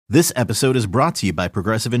This episode is brought to you by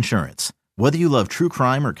Progressive Insurance. Whether you love true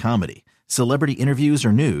crime or comedy, celebrity interviews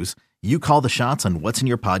or news, you call the shots on what's in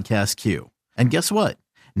your podcast queue. And guess what?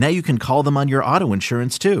 Now you can call them on your auto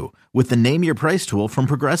insurance too with the Name Your Price tool from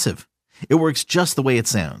Progressive. It works just the way it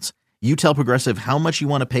sounds. You tell Progressive how much you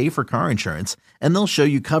want to pay for car insurance, and they'll show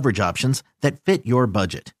you coverage options that fit your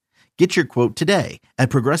budget. Get your quote today at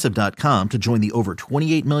Progressive.com to join the over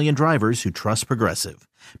 28 million drivers who trust Progressive.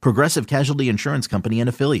 Progressive Casualty Insurance Company and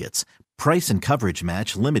Affiliates. Price and coverage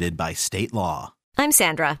match limited by state law. I'm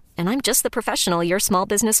Sandra, and I'm just the professional your small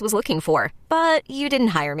business was looking for. But you didn't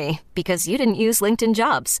hire me because you didn't use LinkedIn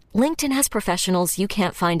Jobs. LinkedIn has professionals you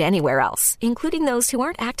can't find anywhere else, including those who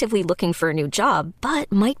aren't actively looking for a new job,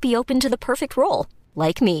 but might be open to the perfect role,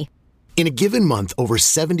 like me. In a given month, over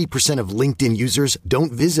 70% of LinkedIn users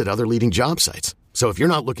don't visit other leading job sites. So if you're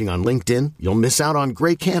not looking on LinkedIn, you'll miss out on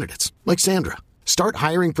great candidates like Sandra. Start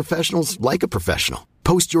hiring professionals like a professional.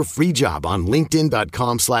 Post your free job on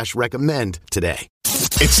linkedin.com/recommend today.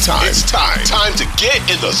 It's time to get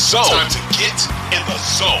in the zone.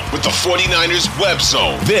 With the 49ers web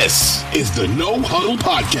zone. This is the No Huddle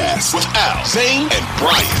Podcast with Al, Zane, and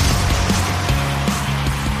Brian.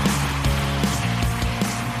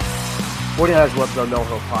 49ers Web Zone No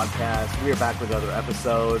Huddle Podcast. We are back with another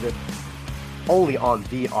episode only on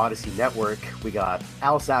the Odyssey Network. We got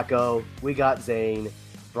Al Sacco, we got Zane,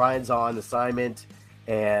 Brian's on assignment,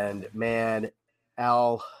 and man,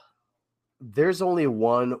 Al, there's only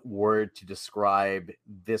one word to describe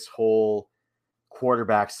this whole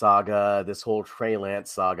quarterback saga, this whole Trey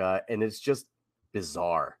Lance saga, and it's just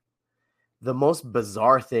bizarre. The most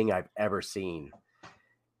bizarre thing I've ever seen.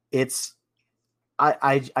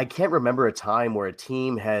 I can't remember a time where a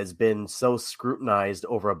team has been so scrutinized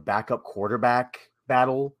over a backup quarterback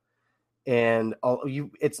battle, and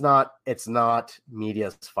it's not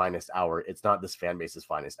media's finest hour. It's not this fan base's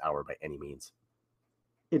finest hour by any means.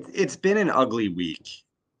 It's been an ugly week,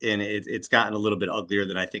 and it's gotten a little bit uglier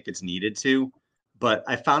than I think it's needed to. But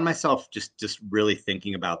I found myself just really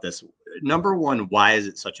thinking about this. Number one, why is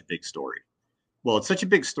it such a big story? Well, it's such a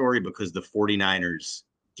big story because the 49ers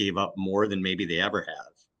gave up more than maybe they ever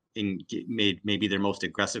have and made maybe their most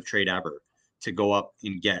aggressive trade ever to go up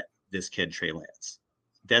and get this kid, Trey Lance.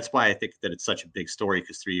 That's why I think that it's such a big story,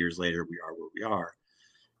 because 3 years later, we are where we are.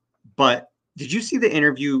 But did you see the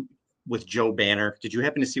interview with Joe Banner? Did you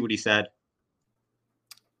happen to see what he said?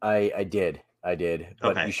 I did. But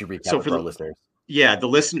okay. You should recap for our listeners. Yeah, the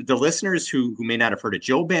listeners who may not have heard it.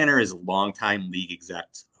 Joe Banner is a longtime league exec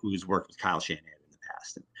who's worked with Kyle Shanahan in the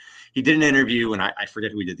past. And he did an interview, and I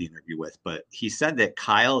forget who he did the interview with, but he said that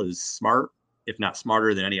Kyle is smart, if not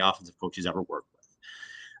smarter than any offensive coach he's ever worked with.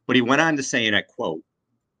 But he went on to say, and I quote,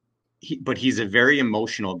 but he's a very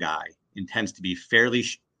emotional guy and tends to be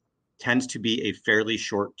a fairly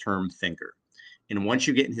short-term thinker. And once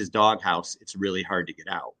you get in his doghouse, it's really hard to get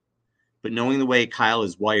out. But knowing the way Kyle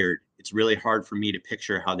is wired, it's really hard for me to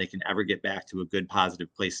picture how they can ever get back to a good,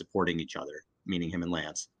 positive place supporting each other, meaning him and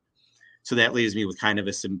Lance. So that leaves me with kind of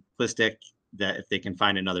a simplistic that if they can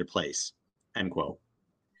find another place, end quote.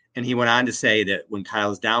 And he went on to say that when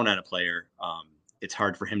Kyle's down on a player, it's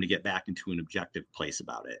hard for him to get back into an objective place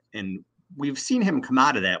about it. And we've seen him come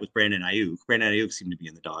out of that with Brandon Ayuk. Brandon Ayuk seemed to be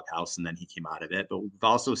in the doghouse, and then he came out of it. But we've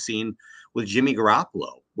also seen with Jimmy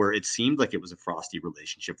Garoppolo, where it seemed like it was a frosty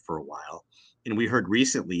relationship for a while. And we heard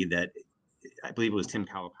recently that, I believe it was Tim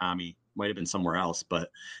Kawakami, might have been somewhere else,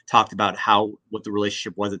 but talked about what the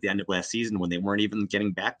relationship was at the end of last season when they weren't even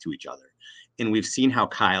getting back to each other. And we've seen how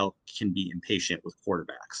Kyle can be impatient with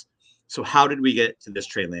quarterbacks. So how did we get to this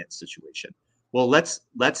Trey Lance situation? Well, let's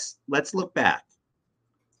look back.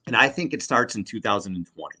 And I think it starts in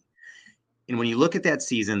 2020. And when you look at that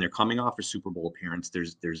season, they're coming off a Super Bowl appearance.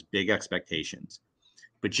 There's big expectations.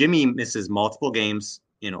 But Jimmy misses multiple games,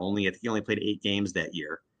 and I think he only played 8 games that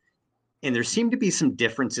year. And there seemed to be some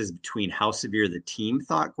differences between how severe the team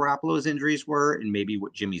thought Garoppolo's injuries were and maybe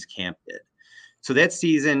what Jimmy's camp did. So that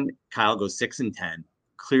season, Kyle goes 6-10,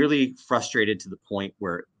 clearly frustrated to the point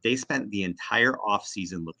where they spent the entire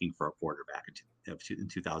offseason looking for a quarterback in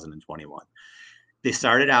 2021. They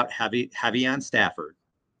started out heavy on Stafford,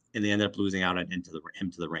 and they ended up losing out on him to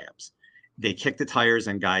the Rams. They kicked the tires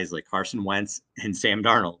on guys like Carson Wentz and Sam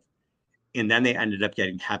Darnold, and then they ended up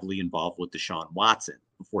getting heavily involved with Deshaun Watson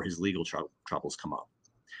before his legal troubles come up.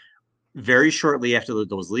 Very shortly after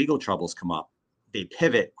those legal troubles come up, they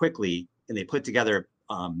pivot quickly, and they put together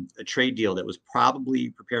a trade deal that was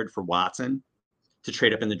probably prepared for Watson to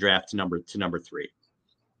trade up in the draft to number 3.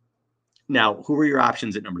 Now, who were your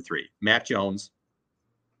options at number 3? Mac Jones,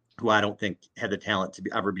 who I don't think had the talent to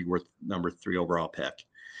ever be worth number 3 overall pick.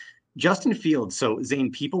 Justin Fields. So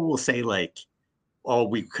Zane, people will say like, "Oh,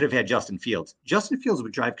 we could have had Justin Fields." Justin Fields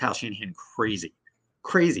would drive Kyle Shanahan crazy,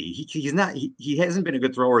 crazy. He's not. He hasn't been a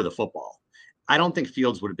good thrower of the football. I don't think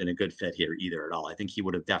Fields would have been a good fit here either at all. I think he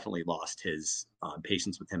would have definitely lost his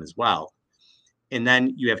patience with him as well. And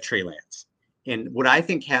then you have Trey Lance. And what I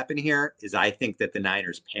think happened here is I think that the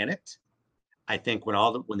Niners panicked. I think when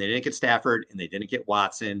they didn't get Stafford and they didn't get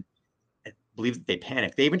Watson, I believe that they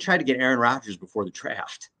panicked. They even tried to get Aaron Rodgers before the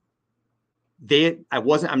draft.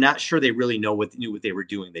 I'm not sure they really knew what they were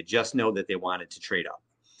doing. They just know that they wanted to trade up.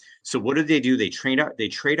 So what did they do? They trade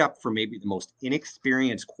up for maybe the most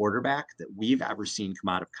inexperienced quarterback that we've ever seen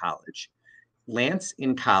come out of college. Lance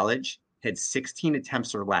in college had 16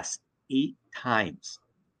 attempts or less 8 times.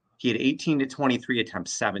 He had 18 to 23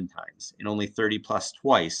 attempts 7 times and only 30 plus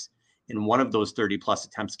twice. And one of those 30 plus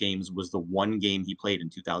attempts games was the one game he played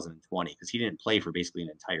in 2020 because he didn't play for basically an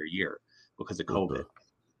entire year because of COVID.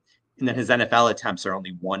 And then his NFL attempts are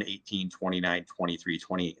only 1, 18, 29, 23,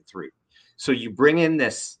 28, and 3. So you bring in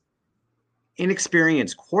this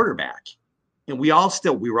inexperienced quarterback, and we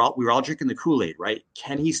were all drinking the Kool-Aid, right?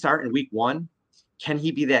 Can he start in week 1? Can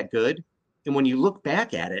he be that good? And when you look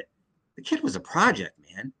back at it, the kid was a project,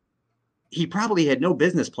 man. He probably had no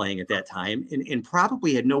business playing at that time and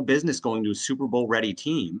probably had no business going to a Super Bowl ready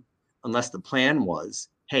team unless the plan was,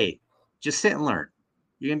 hey, just sit and learn.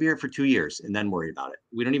 You're going to be here for 2 years and then worry about it.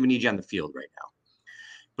 We don't even need you on the field right now.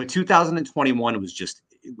 But 2021 was just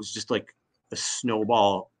like a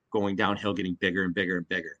snowball going downhill, getting bigger and bigger and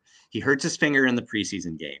bigger. He hurts his finger in the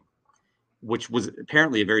preseason game, which was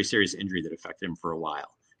apparently a very serious injury that affected him for a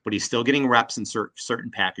while. But he's still getting reps in certain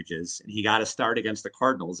packages. And he got a start against the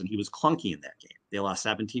Cardinals, and he was clunky in that game. They lost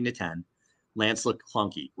 17-10. Lance looked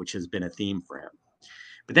clunky, which has been a theme for him.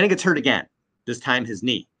 But then he gets hurt again, this time his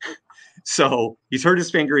knee. So he's hurt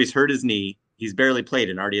his finger, he's hurt his knee. He's barely played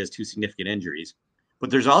and already has 2 significant injuries. But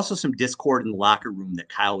there's also some discord in the locker room that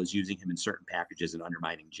Kyle was using him in certain packages and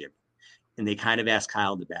undermining Jimmy. And they kind of asked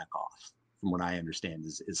Kyle to back off. From what I understand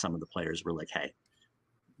is some of the players were like, hey,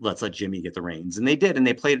 let's let Jimmy get the reins. And they did, and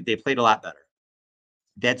they played a lot better.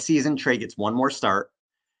 That season, Trey gets one more start.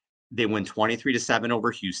 They win 23-7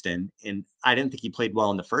 over Houston. And I didn't think he played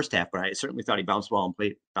well in the first half, but I certainly thought he bounced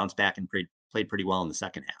back and played pretty well in the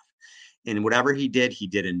second half. And whatever he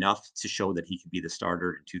did enough to show that he could be the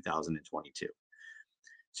starter in 2022.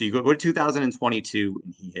 So you go to 2022,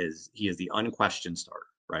 and he is the unquestioned starter,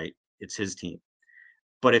 right? It's his team.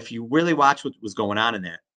 But if you really watch what was going on in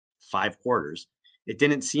that 5 quarters, it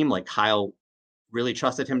didn't seem like Kyle really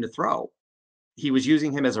trusted him to throw. He was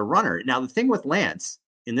using him as a runner. Now, the thing with Lance,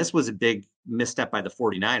 and this was a big misstep by the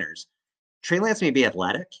 49ers, Trey Lance may be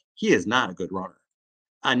athletic. He is not a good runner.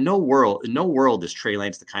 In no world is Trey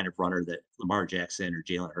Lance the kind of runner that Lamar Jackson or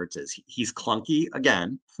Jalen Hurts is. He's clunky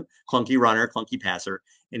again, clunky runner, clunky passer,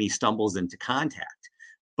 and he stumbles into contact.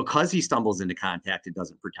 Because he stumbles into contact and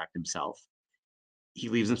doesn't protect himself, he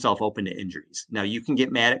leaves himself open to injuries. Now, you can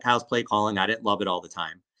get mad at Kyle's play calling. I didn't love it all the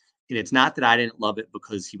time. And it's not that I didn't love it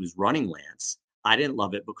because he was running Lance. I didn't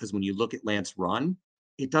love it because when you look at Lance run,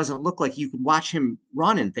 it doesn't look like you can watch him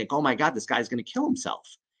run and think, oh my God, this guy's going to kill himself.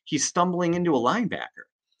 He's stumbling into a linebacker.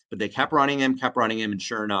 But they kept running him, and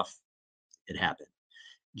sure enough, it happened.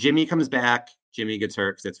 Jimmy comes back. Jimmy gets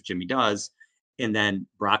hurt because that's what Jimmy does. And then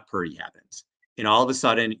Brock Purdy happens. And all of a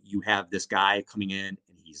sudden, you have this guy coming in,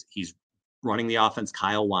 and he's running the offense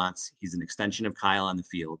Kyle wants. He's an extension of Kyle on the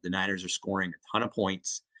field. The Niners are scoring a ton of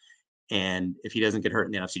points. And if he doesn't get hurt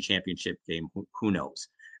in the NFC Championship game, who knows?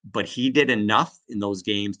 But he did enough in those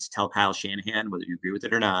games to tell Kyle Shanahan, whether you agree with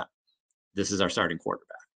it or not, this is our starting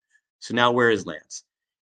quarterback. So now where is Lance?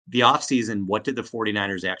 The offseason, what did the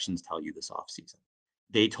 49ers actions tell you this offseason?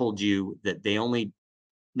 They told you that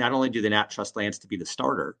not only do they not trust Lance to be the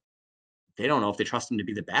starter, they don't know if they trust him to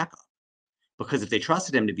be the backup. Because if they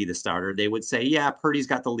trusted him to be the starter, they would say, yeah, Purdy's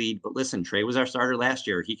got the lead, but listen, Trey was our starter last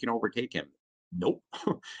year. He can overtake him. Nope.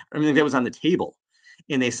 I don't think that was on the table.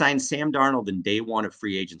 And they signed Sam Darnold in day 1 of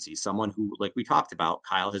free agency, someone who, like we talked about,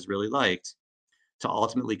 Kyle has really liked, to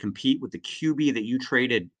ultimately compete with the QB that you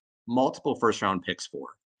traded multiple first-round picks for,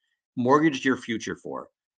 mortgaged your future for.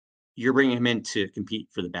 You're bringing him in to compete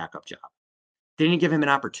for the backup job. They didn't give him an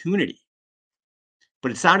opportunity.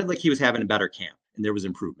 But it sounded like he was having a better camp and there was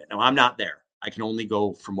improvement. Now, I'm not there. I can only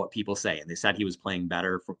go from what people say. And they said he was playing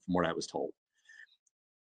better from what I was told.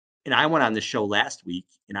 And I went on the show last week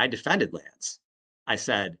and I defended Lance. I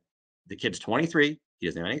said, the kid's 23. He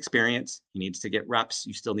doesn't have any experience. He needs to get reps.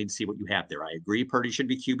 You still need to see what you have there. I agree Purdy should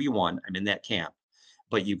be QB1. I'm in that camp.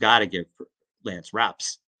 But you got to give Lance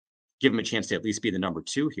reps. Give him a chance to at least be the number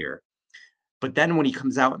 2 here. But then when he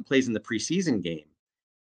comes out and plays in the preseason game,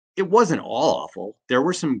 It wasn't all awful. There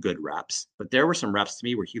were some good reps, but there were some reps to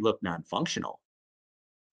me where he looked non-functional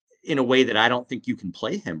in a way that I don't think you can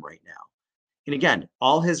play him right now. And again,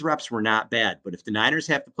 all his reps were not bad, but if the Niners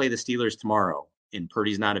have to play the Steelers tomorrow and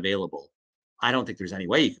Purdy's not available, I don't think there's any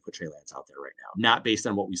way you could put Trey Lance out there right now, not based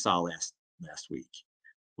on what we saw last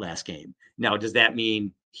game. Now, does that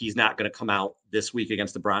mean he's not going to come out this week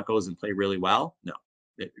against the Broncos and play really well? No,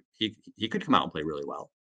 he could come out and play really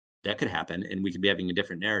well. That could happen, and we could be having a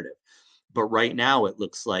different narrative. But right now, it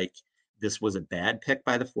looks like this was a bad pick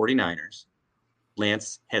by the 49ers.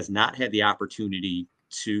 Lance has not had the opportunity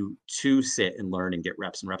to sit and learn and get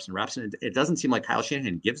reps. And it doesn't seem like Kyle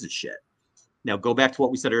Shanahan gives a shit. Now, go back to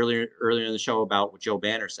what we said earlier in the show about what Joe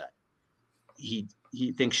Banner said. He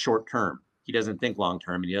thinks short term. He doesn't think long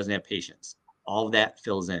term, and he doesn't have patience. All of that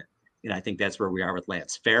fills in. And I think that's where we are with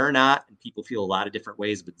Lance. Fair or not, and people feel a lot of different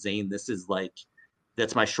ways, but Zane, this is like,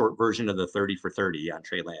 that's my short version of the 30 for 30 on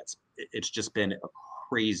Trey Lance. It's just been a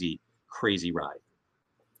crazy, crazy ride.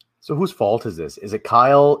 So whose fault is this? Is it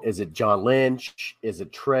Kyle? Is it John Lynch? Is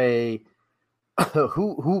it Trey?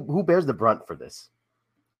 Who bears the brunt for this?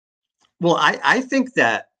 Well, I think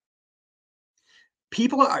that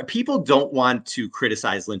people don't want to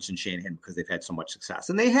criticize Lynch and Shanahan because they've had so much success,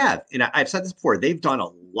 and they have. And I've said this before: they've done a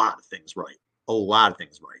lot of things right.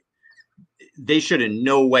 They should in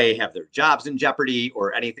no way have their jobs in jeopardy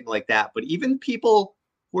or anything like that. But even people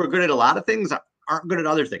who are good at a lot of things aren't good at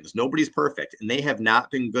other things. Nobody's perfect, and they have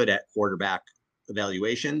not been good at quarterback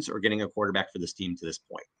evaluations or getting a quarterback for this team to this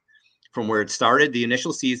point. From where it started, the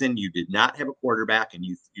initial season, you did not have a quarterback, and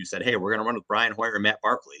you said, hey, we're going to run with Brian Hoyer and Matt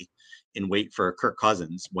Barkley and wait for Kirk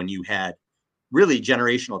Cousins when you had really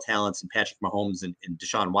generational talents in Patrick Mahomes and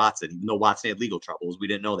Deshaun Watson. Even though Watson had legal troubles, we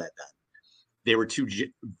didn't know that then. They were two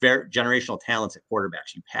very generational talents at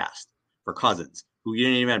quarterbacks you passed for Cousins, who you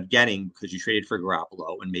didn't even end up getting because you traded for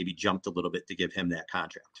Garoppolo and maybe jumped a little bit to give him that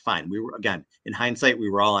contract. Fine. We were, again, in hindsight,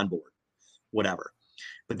 we were all on board, whatever.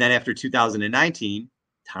 But then after 2019,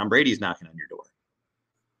 Tom Brady's knocking on your door.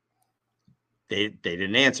 They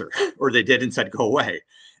didn't answer, or they did and said, go away.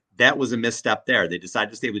 That was a misstep there. They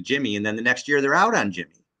decided to stay with Jimmy, and then the next year they're out on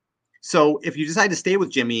Jimmy. So if you decide to stay with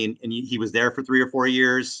Jimmy and he was there for 3 or 4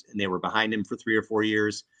 years and they were behind him for 3 or 4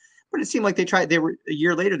 years, but it seemed like they were a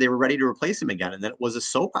year later, they were ready to replace him again. And then it was a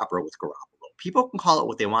soap opera with Garoppolo. People can call it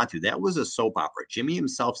what they want to. That was a soap opera. Jimmy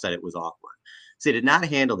himself said it was awkward. So they did not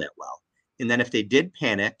handle that well. And then if they did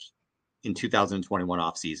panic in 2021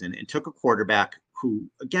 offseason and took a quarterback who,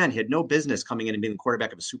 again, had no business coming in and being the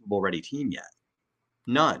quarterback of a Super Bowl ready team yet.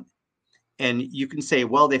 None. And you can say,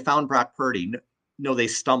 well, they found Brock Purdy. No, they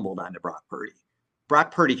stumbled onto Brock Purdy.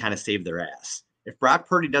 Brock Purdy kind of saved their ass. If Brock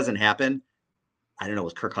Purdy doesn't happen, I don't know,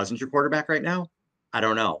 is Kirk Cousins your quarterback right now? I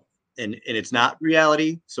don't know. And it's not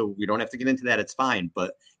reality, so we don't have to get into that. It's fine.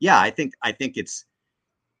 But yeah, I think it's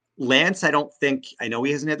Lance. I know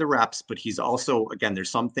he hasn't had the reps, but he's also, again, there's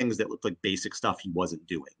some things that look like basic stuff he wasn't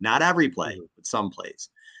doing. Not every play, but some plays.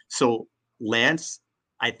 So Lance,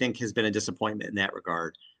 I think, has been a disappointment in that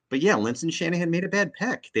regard. But yeah, Lynch and Shanahan made a bad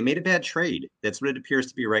pick. They made a bad trade. That's what it appears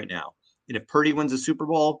to be right now. And if Purdy wins a Super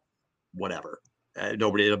Bowl, whatever.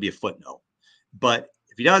 It'll be a footnote. But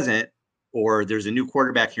if he doesn't, or there's a new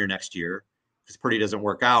quarterback here next year, because Purdy doesn't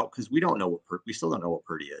work out, because we still don't know what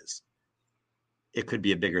Purdy is. It could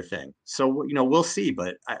be a bigger thing. So, we'll see.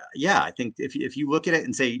 But I think if you look at it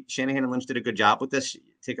and say Shanahan and Lynch did a good job with this,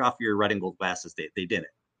 take off your red and gold glasses. They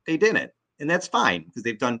didn't. And that's fine, because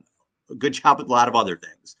they've done a good job with a lot of other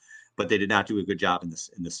things, but they did not do a good job in this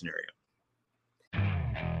scenario.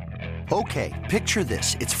 Okay, picture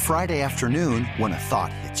this. It's Friday afternoon when a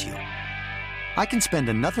thought hits you. I can spend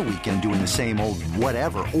another weekend doing the same old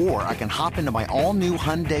whatever, or I can hop into my all-new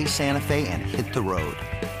Hyundai Santa Fe and hit the road.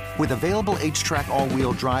 With available H-Track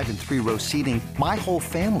all-wheel drive and 3-row seating, my whole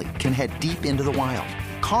family can head deep into the wild.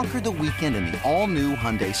 Conquer the weekend in the all-new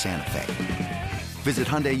Hyundai Santa Fe. Visit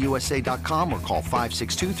HyundaiUSA.com or call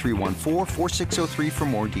 562-314-4603 for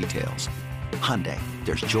more details. Hyundai,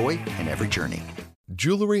 there's joy in every journey.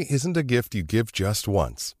 Jewelry isn't a gift you give just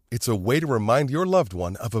once. It's a way to remind your loved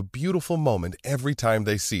one of a beautiful moment every time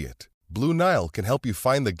they see it. Blue Nile can help you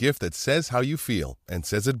find the gift that says how you feel and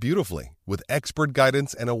says it beautifully, with expert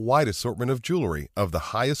guidance and a wide assortment of jewelry of the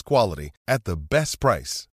highest quality at the best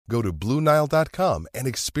price. Go to BlueNile.com and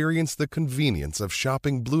experience the convenience of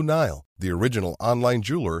shopping Blue Nile, the original online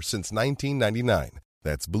jeweler since 1999.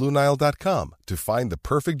 That's BlueNile.com to find the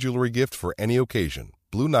perfect jewelry gift for any occasion.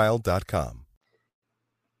 BlueNile.com.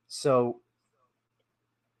 So,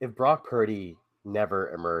 if Brock Purdy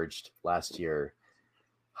never emerged last year,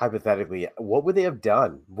 hypothetically, what would they have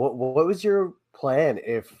done? What was your plan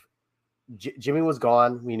if Jimmy was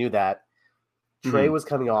gone. We knew that. Trey Mm-hmm. was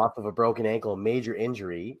coming off of a broken ankle, a major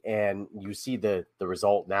injury, and you see the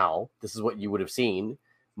result now. This is what you would have seen,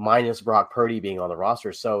 minus Brock Purdy being on the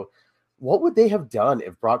roster. So what would they have done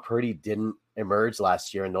if Brock Purdy didn't emerge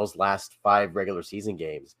last year in those last 5 regular season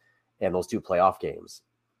games and those 2 playoff games?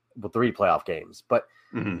 Well, 3 playoff games. But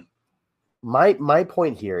my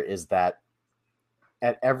point here is that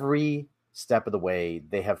at every step of the way,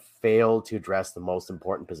 they have failed to address the most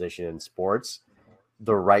important position in sports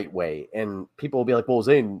the right way. And people will be like, well,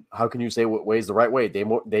 Zane, how can you say what way is the right way?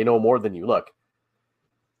 They know more than you. Look,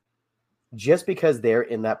 just because they're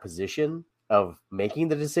in that position of making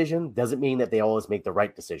the decision doesn't mean that they always make the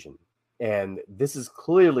right decision. And this is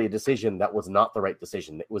clearly a decision that was not the right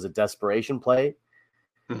decision. It was a desperation play.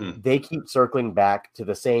 They keep circling back to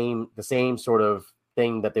the same sort of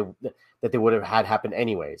thing that they would have had happen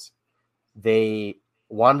anyways. They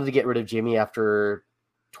wanted to get rid of Jimmy after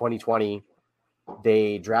 2020.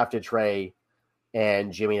 They drafted Trey,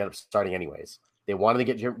 and Jimmy ended up starting anyways. They wanted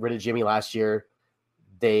to get rid of Jimmy last year.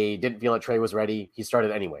 They didn't feel like Trey was ready. He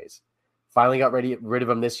started anyways. Finally got rid of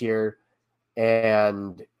him this year,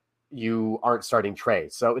 and you aren't starting Trey.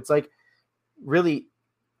 So it's like really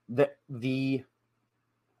the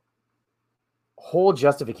whole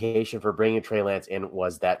justification for bringing Trey Lance in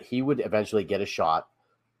was that he would eventually get a shot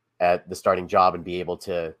at the starting job and be able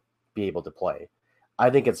to play. I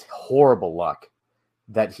think it's horrible luck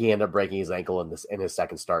that he ended up breaking his ankle in his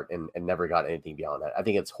second start and never got anything beyond that. I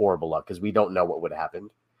think it's horrible luck because we don't know what would have happened.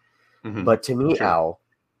 But to me, Al,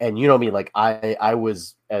 and you know me, like I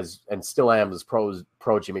was and still am as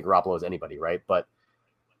pro Jimmy Garoppolo as anybody, right? But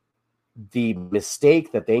the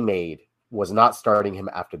mistake that they made was not starting him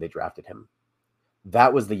after they drafted him.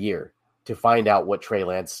 That was the year to find out what Trey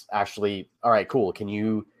Lance actually, all right, cool. Can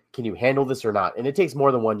you handle this or not? And it takes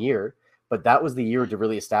more than 1 year, but that was the year to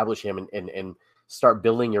really establish him and start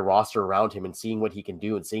building your roster around him and seeing what he can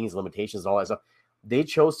do and seeing his limitations and all that stuff. They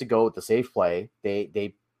chose to go with the safe play.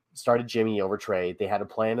 They started Jimmy over Trey. They had a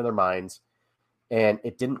plan in their minds, and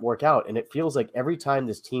it didn't work out. And it feels like every time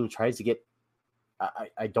this team tries to get,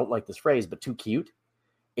 I don't like this phrase, but too cute,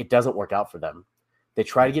 it doesn't work out for them. They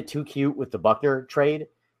try to get too cute with the Buckner trade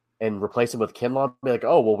and replace him with Kinlaw. Be like,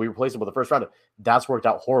 oh, well, we replaced him with the first round. That's worked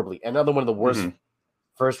out horribly. Another one of the worst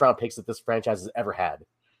first-round picks that this franchise has ever had.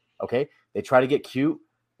 Okay? They try to get cute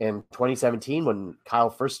in 2017 when Kyle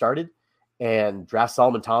first started and draft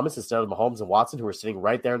Solomon Thomas instead of Mahomes and Watson, who were sitting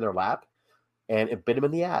right there in their lap, and it bit him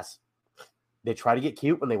in the ass. They tried to get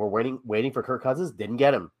cute when they were waiting for Kirk Cousins, didn't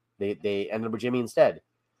get him. They ended up with Jimmy instead.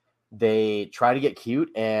 They try to get cute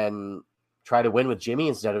and try to win with Jimmy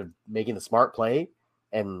instead of making the smart play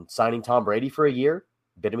and signing Tom Brady for a year,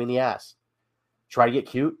 bit him in the ass. Try to get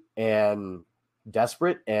cute and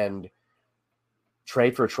desperate and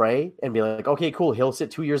trade for Trey and be like, okay, cool, he'll sit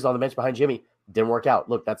 2 years on the bench behind Jimmy. Didn't work out.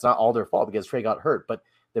 Look, that's not all their fault because Trey got hurt. But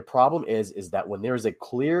the problem is that when there is a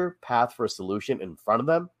clear path for a solution in front of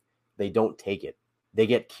them, they don't take it. They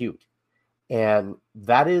get cute. And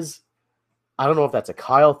that is, I don't know if that's a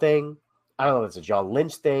Kyle thing. I don't know if it's a John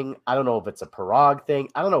Lynch thing. I don't know if it's a Parag thing.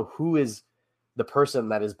 I don't know who is the person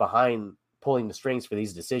that is behind pulling the strings for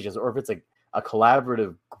these decisions, or if it's a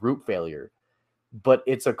collaborative group failure. But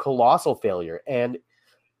it's a colossal failure. And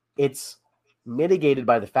it's mitigated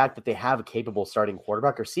by the fact that they have a capable starting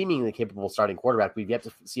quarterback, or seemingly capable starting quarterback. We've yet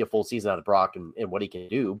to see a full season out of Brock and what he can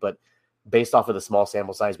do. But based off of the small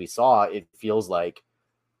sample size we saw, it feels like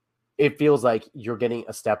you're getting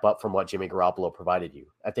a step up from what Jimmy Garoppolo provided you.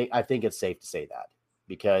 I think it's safe to say that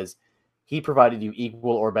because he provided you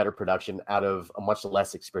equal or better production out of a much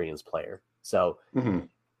less experienced player. So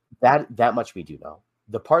that much we do know.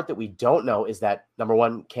 The part that we don't know is that, number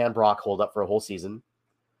one, can Brock hold up for a whole season?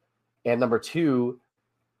 And number two,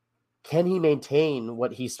 can he maintain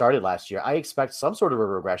what he started last year? I expect some sort of a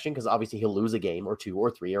regression because obviously he'll lose a game or two or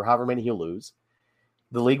three or however many he'll lose.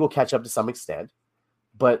 The league will catch up to some extent.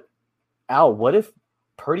 But Al, what if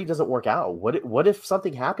Purdy doesn't work out? What if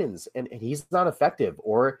something happens and he's not effective,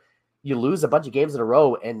 or you lose a bunch of games in a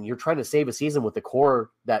row and you're trying to save a season with the core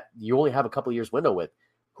that you only have a couple of years window with?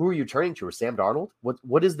 Who are you turning to? Or Sam Darnold?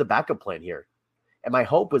 What is the backup plan here? And my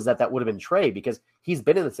hope was that would have been Trey, because he's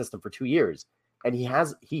been in the system for 2 years and he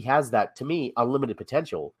has that, to me, unlimited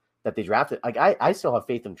potential that they drafted. Like I still have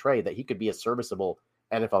faith in Trey that he could be a serviceable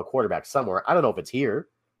NFL quarterback somewhere. I don't know if it's here,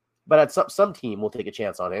 but at some team will take a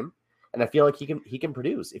chance on him. And I feel like he can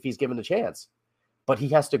produce if he's given a chance, but he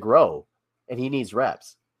has to grow and he needs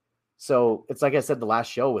reps. So it's like I said the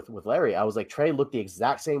last show with Larry, I was like, Trey looked the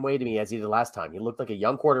exact same way to me as he did last time. He looked like a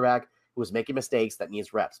young quarterback who was making mistakes that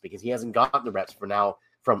needs reps because he hasn't gotten the reps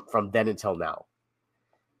from then until now.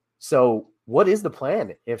 So what is the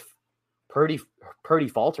plan if Purdy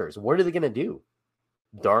falters? What are they going to do?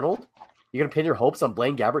 Darnold? You're going to pin your hopes on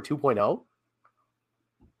Blaine Gabbert 2.0?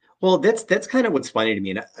 Well, that's kind of what's funny to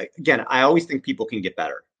me. And again, I always think people can get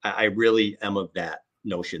better. I really am of that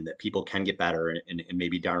notion that people can get better, and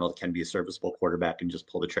maybe Darnold can be a serviceable quarterback and just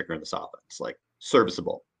pull the trigger in this offense. Like,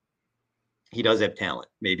 serviceable. He does have talent.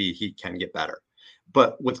 Maybe he can get better.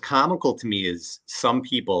 But what's comical to me is some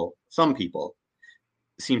people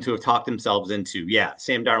seem to have talked themselves into, yeah,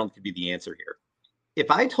 Sam Darnold could be the answer here.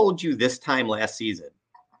 If I told you this time last season,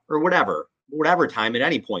 or whatever time at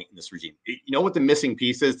any point in this regime, you know what the missing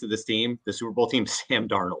piece is to this team, the Super Bowl team? Sam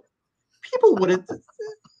Darnold. People would have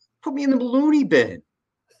put me in the loony bin.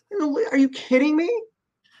 Are you kidding me?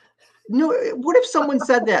 No. What if someone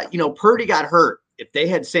said that, Purdy got hurt? If they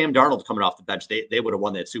had Sam Darnold coming off the bench, they would have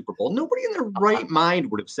won that Super Bowl. Nobody in their right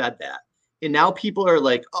mind would have said that. And now people are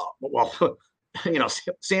like, oh, well,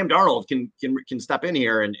 Sam Darnold can step in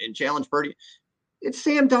here and challenge Purdy. It's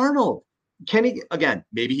Sam Darnold. Kenny, again,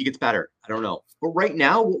 maybe he gets better. I don't know. But right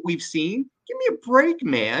now, what we've seen, give me a break,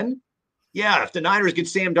 man. Yeah, if the Niners get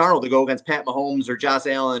Sam Darnold to go against Pat Mahomes or Josh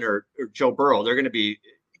Allen or Joe Burrow, they're going to be,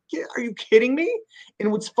 are you kidding me?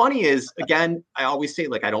 And what's funny is, again, I always say,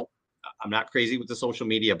 like, I'm not crazy with the social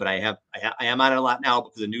media, but I am on it a lot now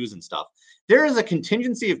because of news and stuff. There is a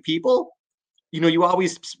contingency of people, you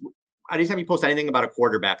always, anytime you post anything about a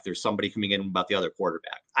quarterback, there's somebody coming in about the other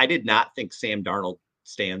quarterback. I did not think Sam Darnold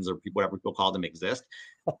stands or whatever people call them exist.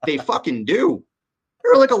 They fucking do.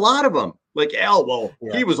 There are like a lot of them. Like,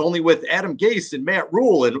 he was only with Adam Gase and Matt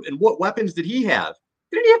Rule, and what weapons did he have?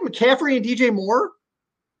 Didn't he have McCaffrey and DJ Moore?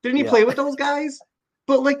 Didn't he play with those guys?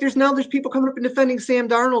 But like, there's people coming up and defending Sam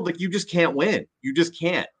Darnold. Like, you just can't win. You just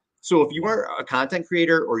can't. So if you are a content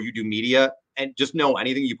creator or you do media, and just know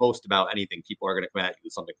anything you post about anything, people are going to come at you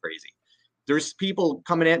with something crazy. There's people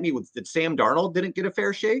coming at me with that Sam Darnold didn't get a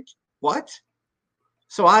fair shake. What?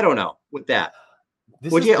 So I don't know with that.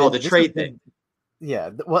 The trade thing. Yeah.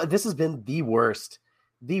 Well, this has been the worst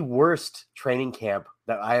training camp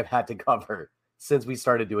that I have had to cover since we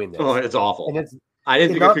started doing this. Oh, it's awful. And I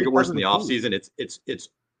didn't think it could get worse in the offseason. It's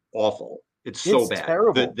awful. It's so bad.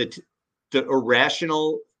 Terrible. The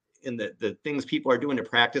irrational and the things people are doing to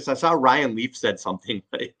practice. I saw Ryan Leaf said something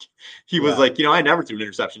like, he was like, I never threw an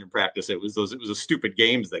interception in practice. It was those stupid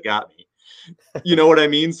games that got me. You know what I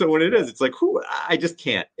mean? So when it is, it's like, I just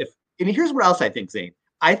can't. And here's what else I think, Zane.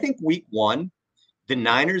 I think week 1, the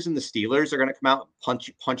Niners and the Steelers are going to come out and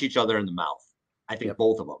punch each other in the mouth. I think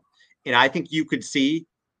both of them. And I think you could see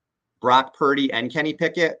Brock Purdy and Kenny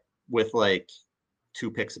Pickett with like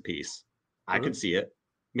 2 picks apiece. I could see it.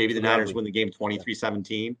 Maybe the Niners win the game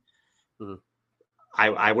 23-17. Mm-hmm.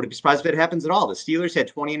 I wouldn't be surprised if it happens at all. The Steelers had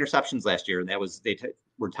 20 interceptions last year, and that was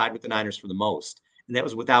were tied with the Niners for the most. And that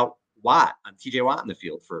was without TJ Watt in the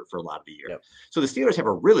field for a lot of the year. Yep. So the Steelers have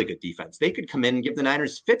a really good defense. They could come in and give the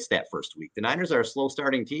Niners fits that first week. The Niners are a slow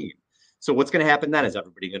starting team. So what's going to happen then? Is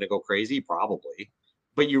everybody going to go crazy? Probably.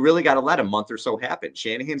 But you really got to let a month or so happen.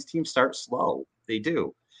 Shanahan's team starts slow. They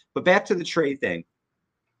do. But back to the Trey thing.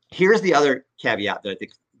 Here's the other caveat that I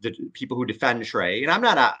think the people who defend Trey, and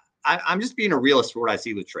I'm just being a realist for what I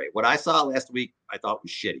see with Trey. What I saw last week, I thought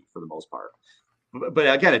was shitty for the most part.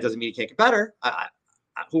 But again, it doesn't mean he can't get better.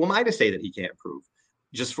 Who am I to say that he can't improve?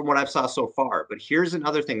 Just from what I've saw so far. But here's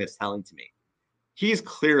another thing that's telling to me. He's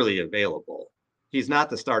clearly available. He's not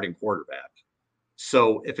the starting quarterback.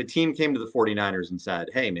 So if a team came to the 49ers and said,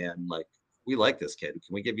 hey, man, like, we like this kid.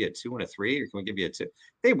 Can we give you a 2 and a 3? Or can we give you a 2?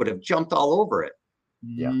 They would have jumped all over it.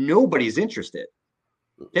 Yeah. Nobody's interested.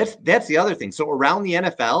 That's the other thing. So around the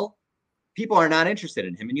NFL, people are not interested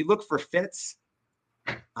in him. And you look for fits.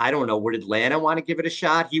 I don't know. Would Atlanta want to give it a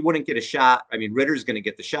shot? He wouldn't get a shot. I mean, Ritter's going to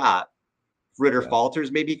get the shot. If Ritter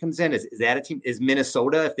falters, maybe he comes in. Is that a team? Is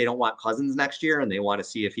Minnesota, if they don't want Cousins next year and they want to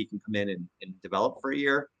see if he can come in and develop for a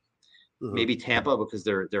year? Mm-hmm. Maybe Tampa, because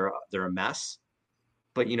they're a mess.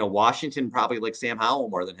 But, Washington probably like Sam Howell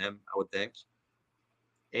more than him, I would think.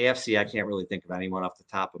 AFC, I can't really think of anyone off the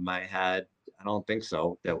top of my head. I don't think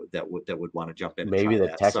so. That would want to jump in. Maybe the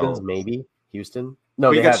Texans, maybe Houston.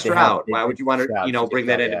 No, you got Stroud. Why would you want to, bring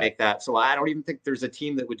that in and make that? So I don't even think there's a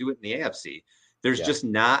team that would do it in the AFC. There's just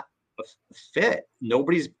not a fit.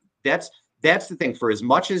 Nobody's. That's the thing. For as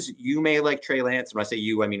much as you may like Trey Lance, and when I say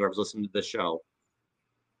you, I mean whoever's listening to this show,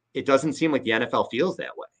 it doesn't seem like the NFL feels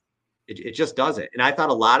that way. It just doesn't. And I thought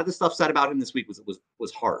a lot of the stuff said about him this week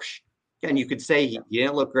was harsh. And you could say he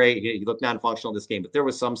didn't look great. He looked non-functional in this game, but there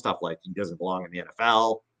was some stuff like he doesn't belong in the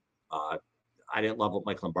NFL. I didn't love what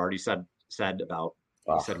Mike Lombardi said about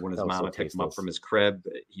He said when his that was so mama picked him up tasteless. from his crib,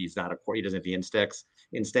 he doesn't have the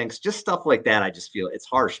instincts, just stuff like that. I just feel it's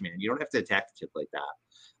harsh, man. You don't have to attack the kid like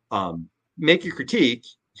that. Make your critique.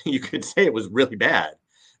 You could say it was really bad,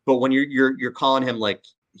 but when you're calling him like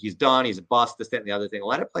he's done, he's a bust, this, that, and the other thing,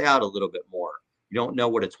 let it play out a little bit more. You don't know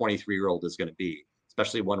what a 23-year-old is going to be,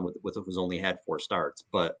 especially one with who's only had 4 starts.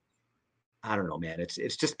 But I don't know, man.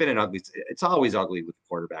 It's just been an ugly. It's always ugly with the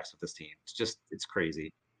quarterbacks with this team. It's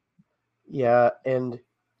crazy. Yeah, and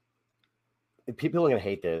people are going to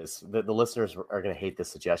hate this. The listeners are going to hate this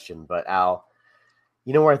suggestion. But Al,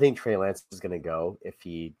 you know where I think Trey Lance is going to go if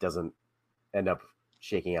he doesn't end up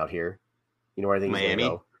shaking out here? You know where I think he's going to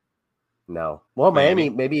go? No. Well, Miami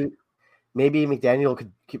maybe McDaniel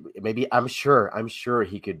could maybe I'm sure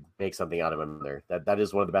he could make something out of him there. That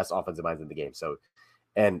is one of the best offensive minds in the game. So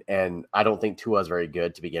and I don't think Tua is very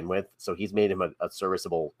good to begin with. So he's made him a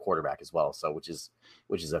serviceable quarterback as well. So which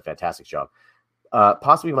is a fantastic job.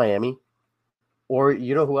 Possibly Miami, or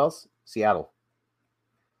you know who else? Seattle.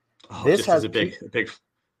 Oh, This just has as a big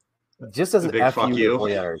just as an big F fuck you.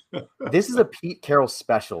 you. This is a Pete Carroll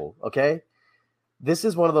special. Okay. This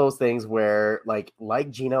is one of those things where like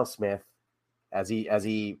Geno Smith, as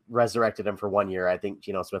he resurrected him for 1 year, I think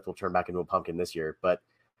Geno Smith will turn back into a pumpkin this year, but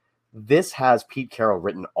this has Pete Carroll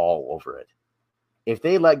written all over it. If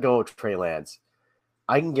they let go of Trey Lance,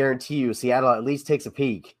 I can guarantee you Seattle at least takes a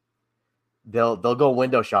peek. They'll go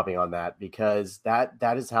window shopping on that, because that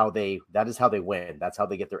is how they win. That's how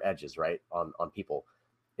they get their edges, right? On people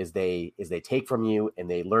is they take from you and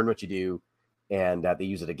they learn what you do, and they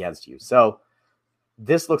use it against you. So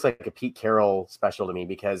this looks like a Pete Carroll special to me,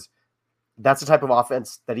 because that's the type of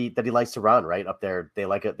offense that he likes to run right up there. They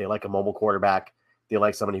like a mobile quarterback. They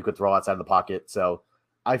like somebody who could throw outside of the pocket. So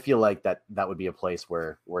I feel like that would be a place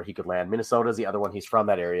where he could land. Minnesota's the other one. He's from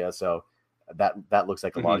that area. So that looks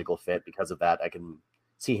like a logical fit because of that. I can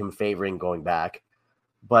see him favoring going back.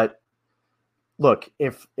 But look,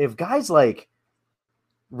 if guys like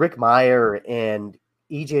Rick Meyer and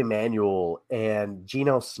EJ Manuel and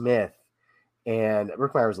Geno Smith, and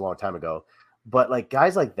Rick Meyer was a long time ago, but like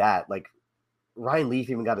guys like that, like Ryan Leaf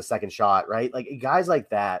even got a second shot, right? Like guys like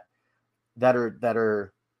that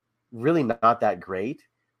are really not that great,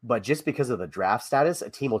 but just because of the draft status, a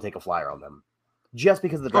team will take a flyer on them. Just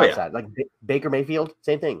because of the draft status. Like Baker Mayfield,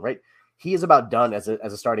 same thing, right? He is about done as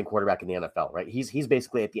a starting quarterback in the NFL, right? He's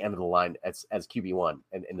basically at the end of the line as QB1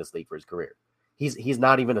 in this league for his career. He's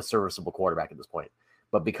not even a serviceable quarterback at this point.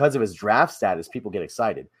 But because of his draft status, people get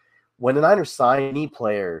excited. When the Niners sign any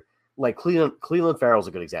player, like Cleveland Farrell's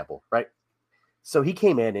a good example, right? So he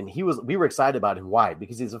came in and we were excited about him. Why?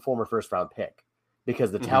 Because he's a former first-round pick.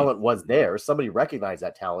 Because the talent was there. Somebody recognized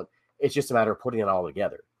that talent. It's just a matter of putting it all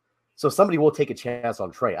together. So somebody will take a chance on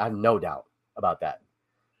Trey. I have no doubt about that.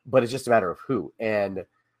 But it's just a matter of who. And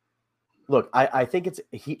look, I think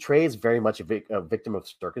Trey is very much a victim of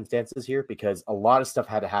circumstances here, because a lot of stuff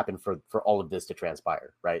had to happen for all of this to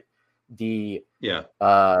transpire, right? The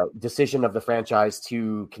decision of the franchise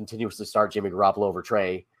to continuously start Jimmy Garoppolo over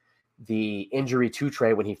Trey, the injury to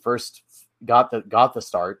Trey when he first got the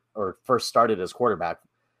start or first started as quarterback,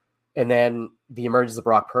 and then the emergence of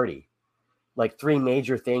Brock Purdy, like 3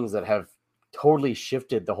 major things that have totally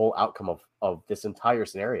shifted the whole outcome of this entire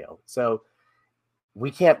scenario. So we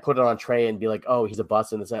can't put it on Trey and be like, oh, he's a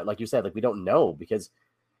bust in the set. Like you said, like we don't know, because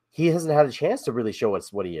he hasn't had a chance to really show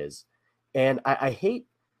us what he is. And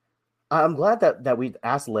I'm glad that we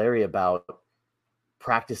asked Larry about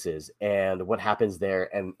practices and what happens there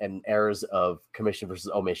and errors of commission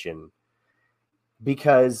versus omission,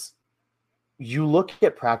 because you look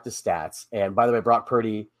at practice stats. And by the way, Brock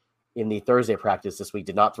Purdy in the Thursday practice this week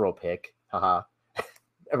did not throw a pick. Haha.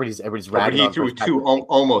 Everybody's ragging on. He threw 2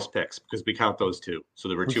 almost picks, because we count those 2. So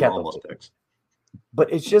there were 2 almost picks.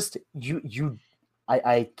 But it's just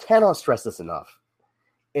I cannot stress this enough.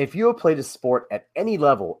 If you have played a sport at any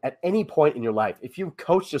level, at any point in your life, if you've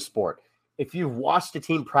coached a sport, if you've watched a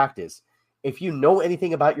team practice, if you know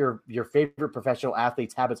anything about your favorite professional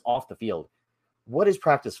athlete's habits off the field, what is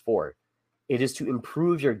practice for? It is to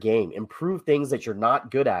improve your game, improve things that you're not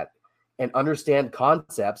good at, and understand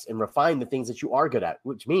concepts and refine the things that you are good at,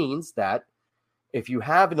 which means that if you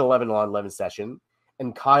have an 11-on-11 session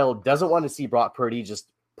and Kyle doesn't want to see Brock Purdy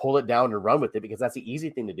just pull it down and run with it, because that's the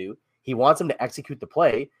easy thing to do. He wants him to execute the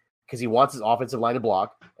play because he wants his offensive line to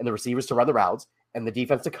block and the receivers to run the routes and the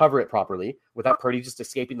defense to cover it properly without Purdy just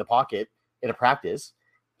escaping the pocket in a practice.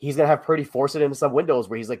 He's going to have Purdy force it into some windows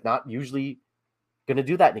where he's like not usually going to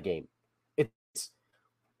do that in a game.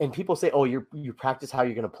 And people say, oh, you practice how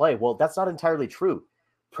you're going to play. Well, that's not entirely true.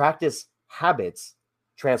 Practice habits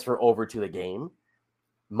transfer over to the game.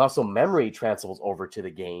 muscle memory transfers over to the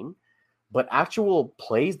game, but actual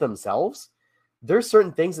plays themselves, there's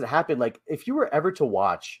certain things that happen. Like if you were ever to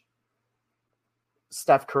watch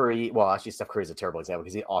Steph Curry, well, actually Steph Curry is a terrible example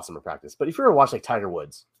because he's awesome in practice, but if you were to watch like Tiger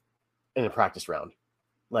Woods in a practice round,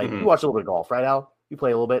 like you watch a little bit of golf, right, Al? You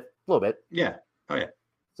play a little bit. Yeah. Oh yeah.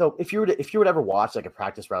 So if you were to ever watch like a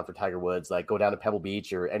practice round for Tiger Woods, like go down to Pebble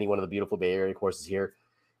Beach or any one of the beautiful Bay Area courses here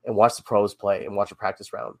and watch the pros play and watch a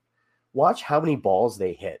practice round, watch how many balls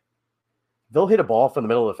they hit. They'll hit a ball from the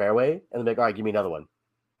middle of the fairway and they'll be like, all right, give me another one.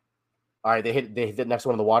 All right, they hit the next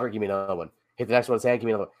one in the water, give me another one. Hit the next one in sand, give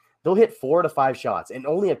me another one. They'll hit 4 to 5 shots and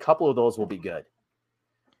only a couple of those will be good.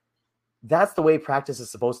 That's the way practice is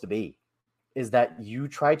supposed to be. Is that you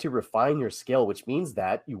try to refine your skill, which means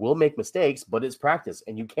that you will make mistakes, but it's practice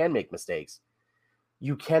and you can make mistakes.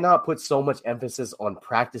 You cannot put so much emphasis on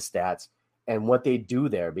practice stats and what they do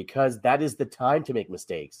there because that is the time to make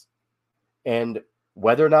mistakes. And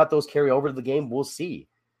whether or not those carry over to the game, we'll see.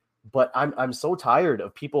 But I'm so tired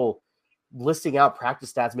of people listing out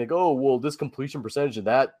practice stats and like, oh, well, this completion percentage and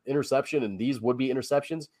that interception and these would be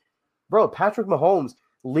interceptions. Bro, Patrick Mahomes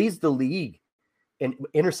leads the league in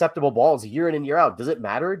interceptable balls year in and year out. Does it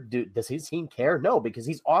matter? Does his team care? No, because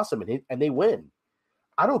he's awesome and they win.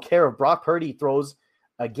 I don't care if Brock Purdy throws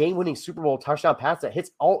a game-winning Super Bowl touchdown pass that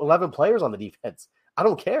hits all 11 players on the defense. I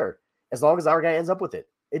don't care as long as our guy ends up with it.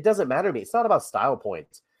 It doesn't matter to me. It's not about style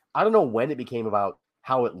points. I don't know when it became about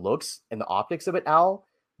how it looks and the optics of it, Al,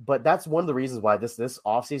 but that's one of the reasons why this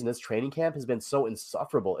offseason, this training camp has been so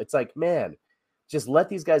insufferable. It's like, man, just let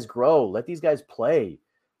these guys grow. Let these guys play.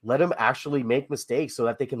 Let them actually make mistakes so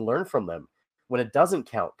that they can learn from them when it doesn't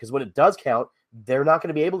count. Because when it does count, they're not going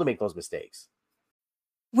to be able to make those mistakes.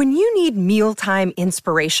 When you need mealtime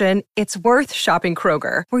inspiration, it's worth shopping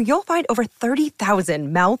Kroger, where you'll find over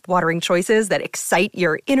 30,000 mouth-watering choices that excite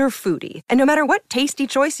your inner foodie. And no matter what tasty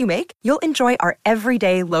choice you make, you'll enjoy our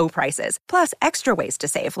everyday low prices, plus extra ways to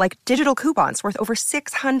save, like digital coupons worth over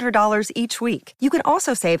 $600 each week. You can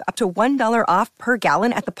also save up to $1 off per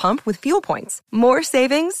gallon at the pump with fuel points. More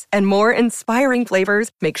savings and more inspiring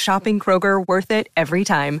flavors make shopping Kroger worth it every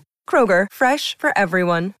time. Kroger, fresh for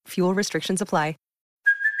everyone. Fuel restrictions apply.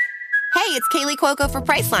 Hey, it's Kaylee Cuoco for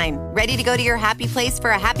Priceline. Ready to go to your happy place for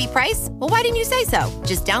a happy price? Well, why didn't you say so?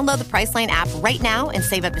 Just download the Priceline app right now and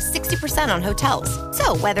save up to 60% on hotels.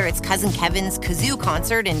 So whether it's Cousin Kevin's Kazoo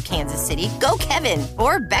Concert in Kansas City, go Kevin,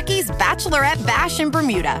 or Becky's Bachelorette Bash in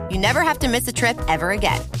Bermuda, you never have to miss a trip ever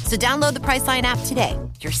again. So download the Priceline app today.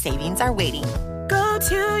 Your savings are waiting. Go to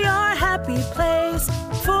your happy place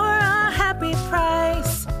for a happy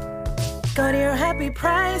price. Go to your happy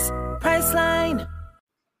price, Priceline.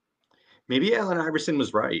 Maybe Allen Iverson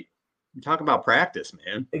was right. We're talking about practice,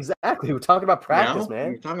 man. Exactly. We're talking about practice,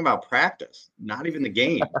 man. We're talking about practice, not even the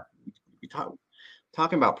game.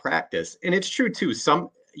 Talking about practice. And it's true, too.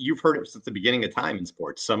 You've heard it since the beginning of time in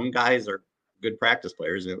sports. Some guys are good practice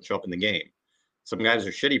players and they'll show up in the game. Some guys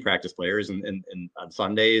are shitty practice players and on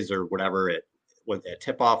Sundays or whatever, at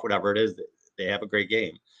tip-off, whatever it is, they have a great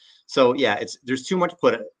game. So, yeah, there's too much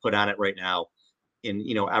put on it right now. And,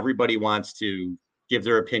 everybody wants to give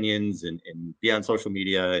their opinions and be on social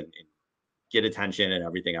media and get attention and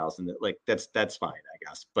everything else. And that's fine, I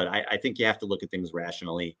guess. But I think you have to look at things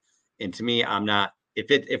rationally. And to me, I'm not,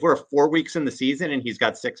 if we're 4 weeks in the season and he's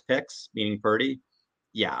got 6 picks, meaning Purdy,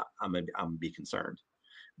 yeah, I'm gonna be concerned.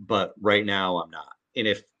 But right now I'm not. And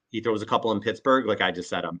if he throws a couple in Pittsburgh, like I just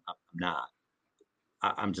said, I'm not.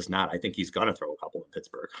 I'm just not. I think he's going to throw a couple in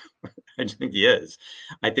Pittsburgh. I just think he is.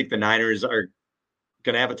 I think the Niners are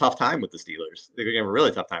going to have a tough time with the Steelers. They're going to have a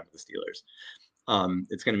really tough time with the Steelers.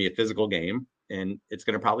 It's going to be a physical game, and it's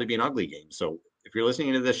going to probably be an ugly game. So if you're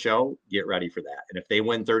listening to this show, get ready for that. And if they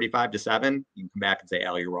win 35-7, you can come back and say,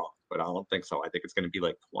 Al, you're wrong. But I don't think so. I think it's going to be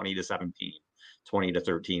like 20-17,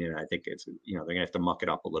 20-13. And I think it's, they're going to have to muck it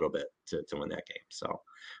up a little bit to win that game. So,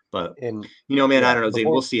 but, man, I don't know, Zane,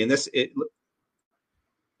 we'll see. And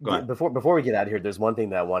before we get out of here, there's one thing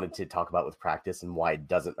that I wanted to talk about with practice and why it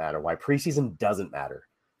doesn't matter, why preseason doesn't matter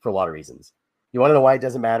for a lot of reasons. You want to know why it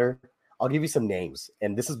doesn't matter? I'll give you some names,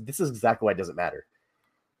 and this is exactly why it doesn't matter.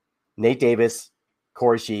 Nate Davis,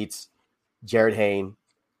 Corey Sheets, Jared Hayne,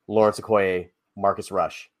 Lawrence Okoye, Marcus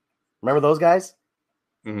Rush. Remember those guys?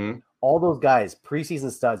 Mm-hmm. All those guys, preseason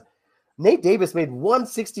studs. Nate Davis made one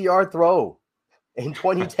 60-yard throw in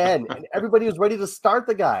 2010, and everybody was ready to start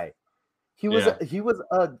the guy. He was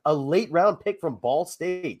a late round pick from Ball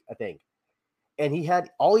State, I think. And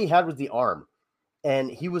all he had was the arm. And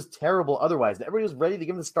he was terrible otherwise. And everybody was ready to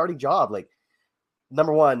give him the starting job. Like,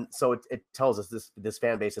 number one, so it tells us this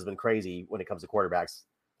fan base has been crazy when it comes to quarterbacks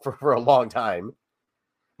for a long time.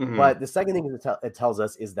 But the second thing it tells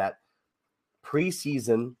us is that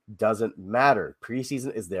preseason doesn't matter.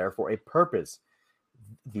 Preseason is there for a purpose.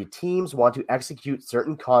 The teams want to execute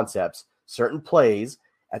certain concepts, certain plays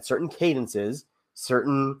at certain cadences,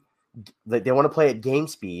 they want to play at game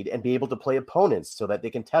speed and be able to play opponents so that they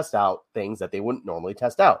can test out things that they wouldn't normally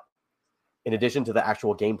test out, in addition to the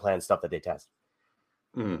actual game plan stuff that they test.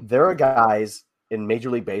 There are guys in Major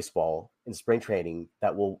League Baseball in spring training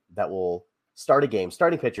that will start a game,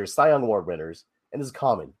 starting pitchers, Cy Young Award winners, and this is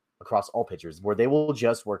common across all pitchers, where they will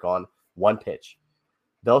just work on one pitch.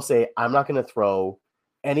 They'll say, I'm not going to throw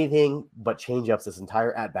anything but change-ups this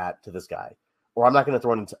entire at-bat to this guy. Or I'm not going to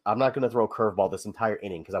throw a curveball this entire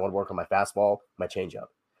inning because I want to work on my fastball, my changeup.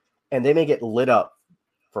 And they may get lit up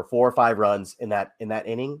for 4 or 5 runs in that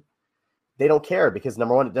inning. They don't care because,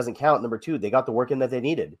 number one, it doesn't count. Number two, they got the work in that they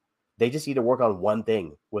needed. They just need to work on one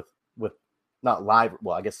thing with not live,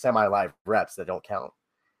 well, I guess semi-live reps that don't count.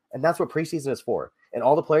 And that's what preseason is for. And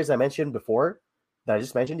all the players I mentioned before that I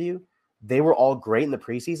just mentioned to you, they were all great in the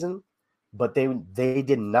preseason, but they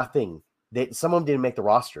did nothing. Some of them didn't make the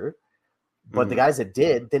roster. But the guys that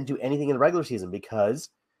didn't do anything in the regular season because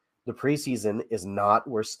the preseason is not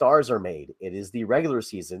where stars are made. It is the regular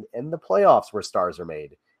season and the playoffs where stars are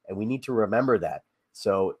made. And we need to remember that.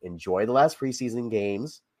 So enjoy the last preseason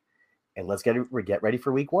games and let's get ready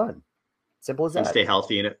for week 1. Simple as that. And stay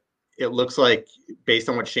healthy. And it looks like, based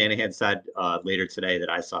on what Shanahan said later today that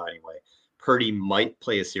I saw anyway, Purdy might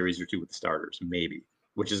play a series or 2 with the starters, maybe,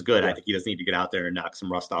 which is good. Yeah. I think he does need to get out there and knock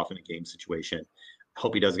some rust off in a game situation.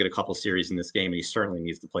 Hope he does get a couple series in this game, and he certainly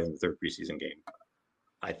needs to play in the 3rd preseason game,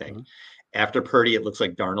 I think. After Purdy, it looks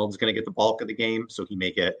like Darnold's going to get the bulk of the game, so he may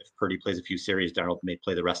get, if Purdy plays a few series, Darnold may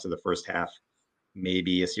play the rest of the first half,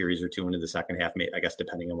 maybe a series or 2 into the second half, I guess,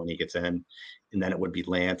 depending on when he gets in. And then it would be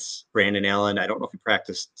Lance. Brandon Allen, I don't know if he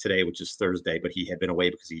practiced today, which is Thursday, but he had been away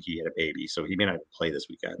because he had a baby, so he may not even play this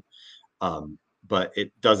weekend. But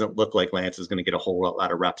it doesn't look like Lance is going to get a whole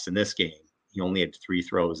lot of reps in this game. He only had 3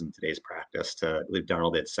 throws in today's practice. I believe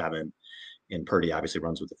Darnold had 7, and Purdy obviously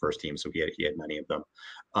runs with the first team, so he had many of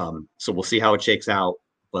them. So we'll see how it shakes out.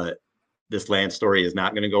 But this Lance story is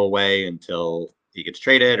not going to go away until he gets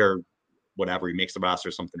traded or whatever, he makes the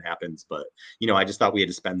roster, something happens. But I just thought we had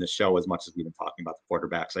to spend this show as much as we've been talking about the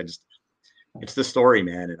quarterbacks. It's the story,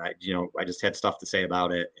 man, and I just had stuff to say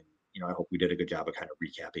about it, and I hope we did a good job of kind of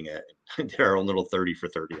recapping it and did our own little 30 for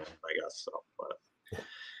 30, I guess. So, but.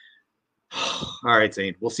 All right,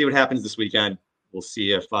 Zane. We'll see what happens this weekend. We'll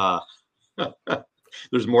see if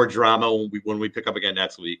there's more drama when we pick up again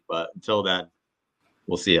next week. But until then,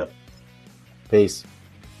 we'll see you. Peace.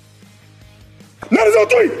 1, 2,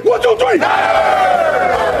 3. 1, 2, 3.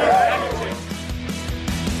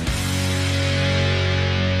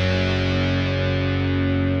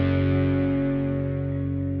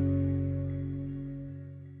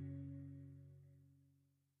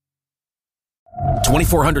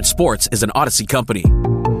 .2400 Sports is an Odyssey company.